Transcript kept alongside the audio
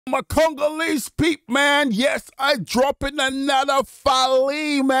My Congolese peep, man. Yes, I dropping another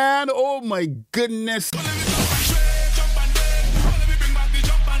Fally, man. Oh my goodness.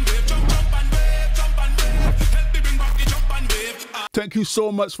 Thank you so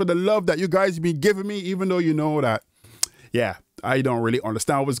much for the love that you guys been giving me, even though you know that, yeah, I don't really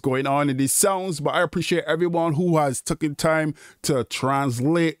understand what's going on in these sounds, but I appreciate everyone who has taken time to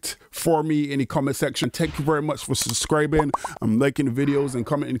translate for me in the comment section. Thank you very much for subscribing, liking the videos and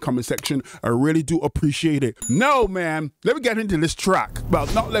commenting in the comment section. I really do appreciate it. Now, man, let me get into this track. Well,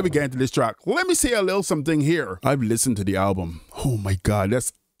 not let me get into this track. Let me say a little something here. I've listened to the album. Oh my God,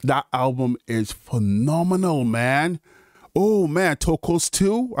 that album is phenomenal, man. Oh man, Tokos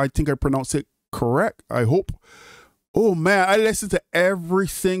 2, I think I pronounced it correct, I hope. Oh man, I listened to every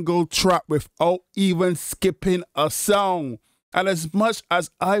single track without even skipping a song. And as much as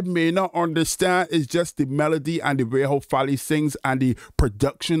I may not understand, it's just the melody and the way how Fally sings and the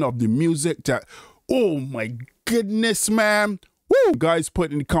production of the music that, oh my goodness, man. Woo! Guys,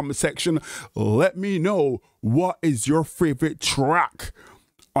 put in the comment section, let me know what is your favorite track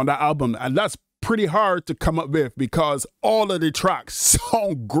on that album. And that's pretty hard to come up with because all of the tracks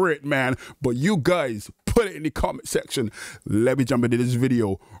sound great, man. But you guys put it in the comment section. Let me jump into this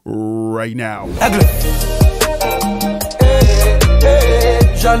video right now.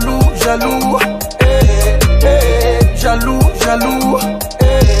 Jaloux, jaloux, jaloux, jaloux,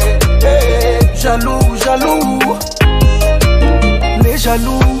 jaloux, jaloux. Les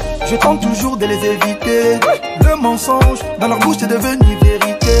jaloux, je tente toujours de les éviter. Le mensonge dans leur bouche est devenu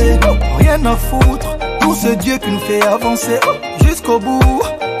vérité. Rien à foutre, nous c'est Dieu qui nous fait avancer jusqu'au bout.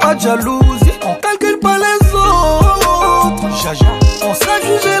 Pas de jalousie, on calcule pas les autres. Jaja, on sera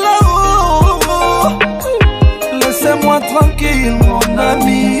jugé là-haut. Laissez-moi tranquille, mon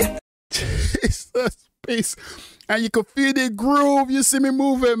ami. Jesus, peace. And you can feel the groove. You see me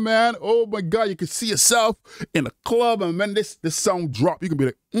moving, man. Oh my God, you can see yourself in the club, and when this song drop, you can be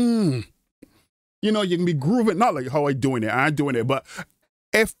like, You know, you can be grooving, not like how I doing it. I ain't doing it, but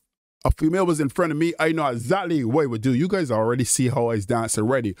if a female was in front of me, I know exactly what it would do. You guys already see how I dance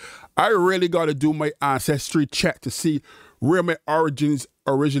already. I really got to do my ancestry check to see where my origins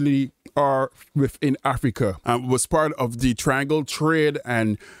originally are within Africa. I was part of the triangle trade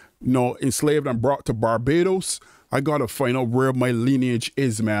and, you know, enslaved and brought to Barbados. I gotta find out where my lineage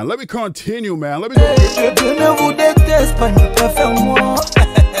is, man. Let me continue, man. Let me go. Je ne vous déteste pas, ne pas faire moi.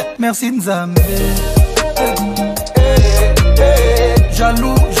 Merci Nzambe.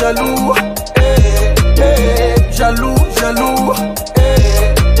 Jaloux, jaloux, jaloux, jaloux,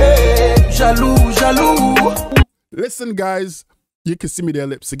 jaloux, jaloux. Listen, guys, you can see me there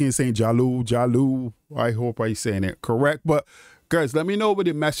lip syncing saying jaloux, jaloux. I hope I'm saying it correct, but guys, let me know what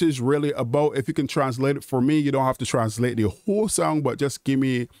the message really about. If you can translate it for me, you don't have to translate the whole song, but just give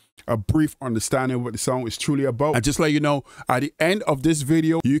me a brief understanding of what the song is truly about. And just let you know, at the end of this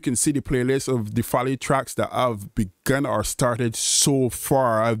video, you can see the playlist of the Fally tracks that I've begun or started so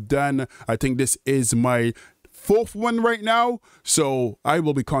far. I've done, I think this is my 4th one right now, so I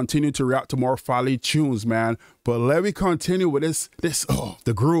will be continuing to react to more Fally tunes, man. But let me continue with this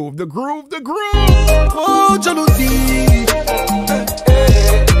the groove. Oh, jalousie,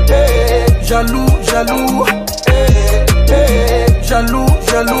 jaloux, jaloux, jaloux,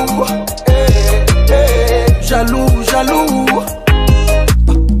 jaloux, jaloux, jaloux.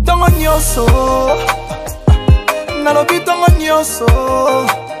 Tongo nyoso, nalobi tongo nyoso.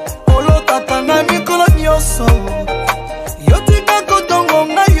 Olotaka na mikolo nyoso. Yotika kotongo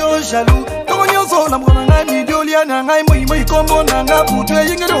nga yo jaloux. Tongo nyoso na mkona nga midiolia na nga moi kombo na nga. Butwe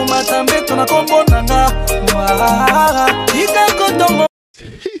yingero matambe tona kombo na nga. Tika kotongo.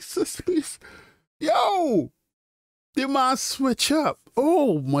 Jesus, please. Yo, the man switch up.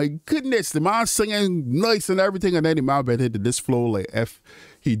 Oh my goodness, the man singing nice and everything, and then the man better hit this flow like F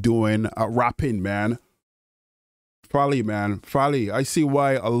he doing rapping, man. Fally, man, Fally. I see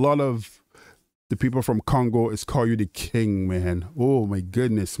why a lot of the people from Congo is call you the king, man. Oh my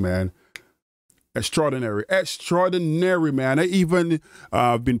goodness, man. Extraordinary, man. I even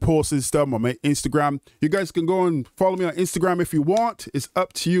been posting stuff on my Instagram. You guys can go and follow me on Instagram if you want. It's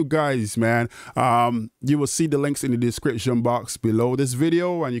up to you guys, man. You will see the links in the description box below this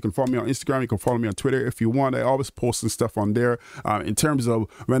video, and you can follow me on Instagram. You can follow me on Twitter if you want. I always posting stuff on there. In terms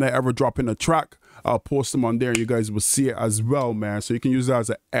of when I ever drop in a track, I'll post them on there and you guys will see it as well, man. So you can use that as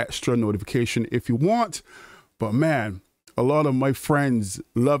an extra notification if you want. But man, a lot of my friends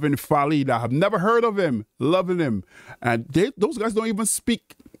loving Fally that have never heard of him, loving him. And those guys don't even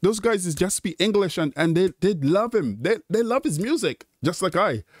speak, those guys just speak English, and they love him. They love his music, just like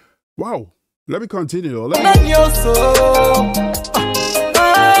I. Wow. Let me continue though.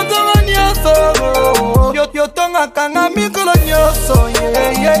 akanga mikolo nyoso,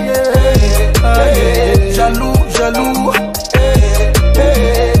 yeah, yeah, yeah. Jaloux, jaloux,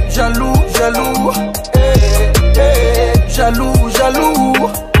 jaloux, jaloux, jaloux, jaloux.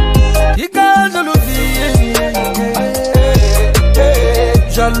 Ika jalousie,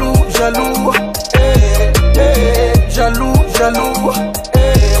 jaloux, jaloux, jaloux, jaloux,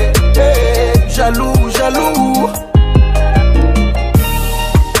 jaloux, jaloux.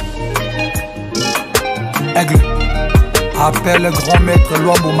 Aigle, appelle le grand maître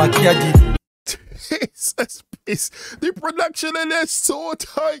Luambo Makiadi. The production in is so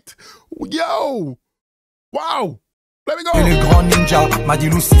tight. Yo, wow. Let me go. Et le grand ninja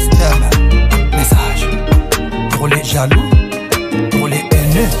Madilou System. Message pour les jaloux, pour les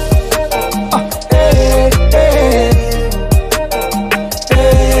haineux. Ah. Hey, hey,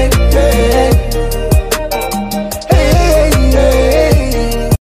 hey, hey, hey.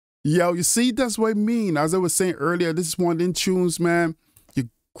 Yo, you see, that's what I mean. As I was saying earlier, this is one of them tunes, man. You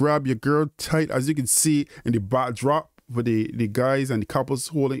grab your girl tight, as you can see in the backdrop, with the guys and the couples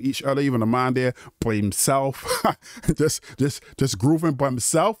holding each other, even a man there by himself, just grooving by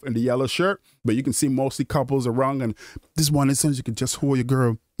himself in the yellow shirt. But you can see mostly couples around, and this one instance you can just hold your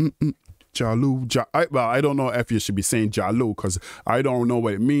girl. Jaloux, well, I don't know if you should be saying jaloux because I don't know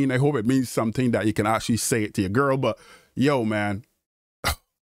what it means. I hope it means something that you can actually say it to your girl. But yo, man,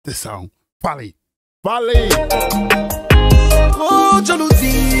 this song, Fally, Fally. Oh,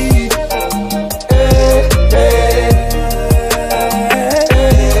 jalousie.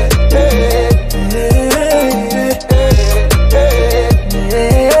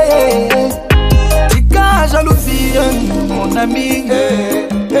 Tika jalousie, mon ami.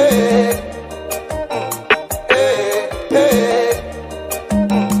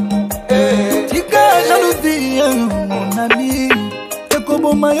 Tika jalousie, mon ami.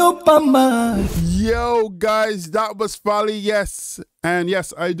 Ekobo mayo pamba. Yo, guys, that was Fally, yes. And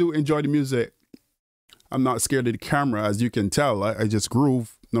yes, I do enjoy the music. I'm not scared of the camera, as you can tell. I just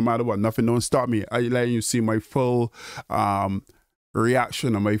groove no matter what. Nothing don't stop me. I let you see my full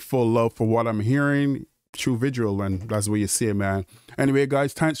reaction and my full love for what I'm hearing through visual, and that's what you see, man. Anyway,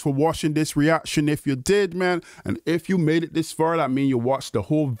 guys, thanks for watching this reaction. If you did, man, and if you made it this far, that means you watched the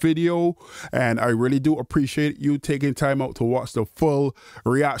whole video, and I really do appreciate you taking time out to watch the full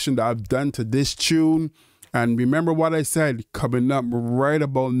reaction that I've done to this tune. And remember what I said, coming up right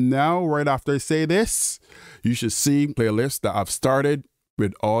about now, right after I say this, you should see playlist that I've started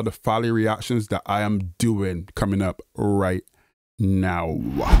with all the Fally reactions that I am doing coming up right now.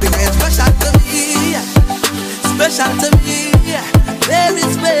 Special to me, special to me, very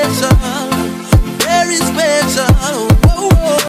special, very special. Whoa, whoa.